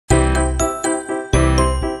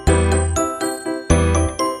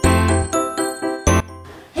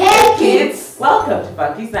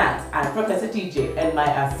FunKe Science. I'm Professor TJ, and my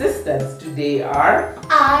assistants today are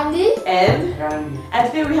Andy and Randy.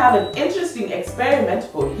 And today we have an interesting experiment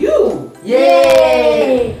for you.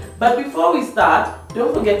 Yay! But before we start,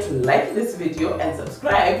 don't forget to like this video and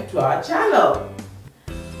subscribe to our channel.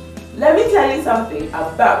 Let me tell you something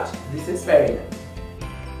about this experiment.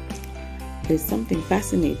 There's something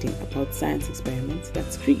fascinating about science experiments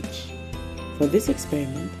that screech. For this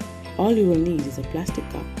experiment, all you will need is a plastic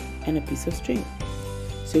cup and a piece of string,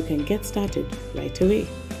 so you can get started right away.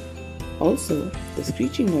 Also, the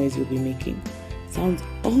screeching noise you'll be making sounds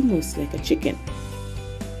almost like a chicken.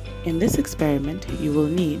 In this experiment, you will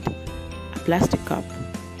need a plastic cup,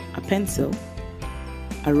 a pencil,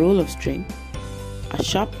 a roll of string, a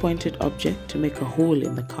sharp pointed object to make a hole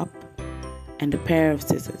in the cup, and a pair of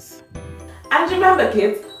scissors. And remember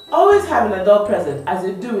kids, always have an adult present as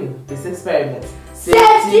you're doing this experiment.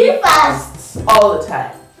 Safety first! All the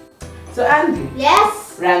time. So Andy.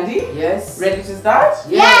 Yes. Randy. Yes. Ready to start?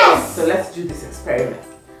 Yes. So let's do this experiment.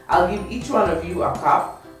 I'll give each one of you a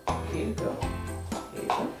cup. Here you go. Here you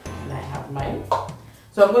go. And I have mine.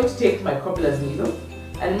 So I'm going to take my cobbler's needle.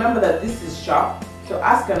 And remember that this is sharp. So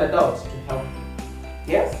ask an adult to help you.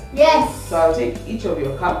 Yes? Yes. So I'll take each of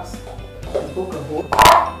your cups and poke a hole.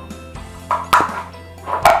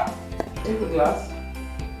 Take a glass.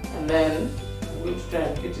 And then I'm going to try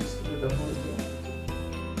and fit it through the hole here.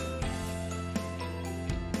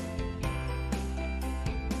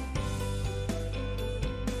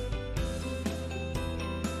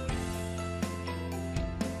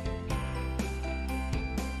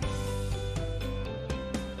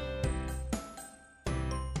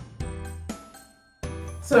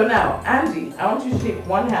 So now, Andy, I want you to take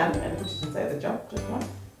one hand and put it inside the jar. Just one.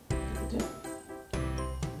 Take it in.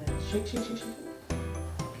 Then shake, shake, shake, shake.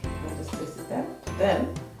 And just place it there.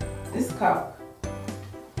 Then, this cup,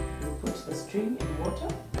 you put the string in water.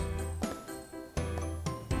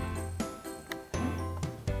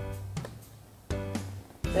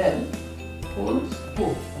 Then, pull.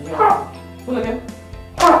 And then pull again.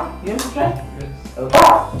 You want to try? Yes. Okay.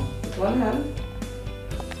 With one hand.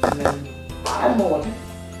 And then add more water.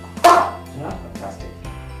 Yeah, fantastic.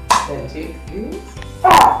 Then take this. Try.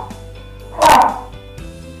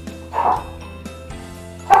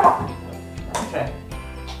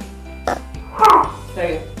 Try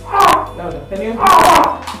it. Louder. Can you?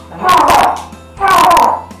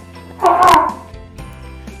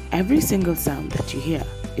 Every single sound that you hear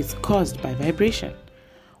is caused by vibration.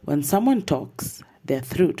 When someone talks, their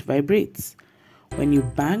throat vibrates. When you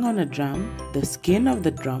bang on a drum, the skin of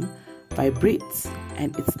the drum vibrates,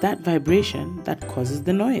 and it's that vibration that causes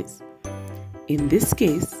the noise. In this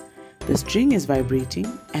case, the string is vibrating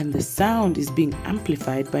and the sound is being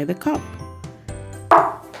amplified by the cup.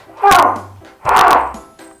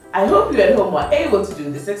 I hope you at home were able to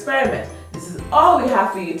do this experiment. This is all we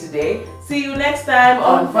have for you today. See you next time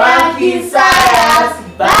on FunKe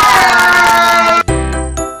Science. Bye!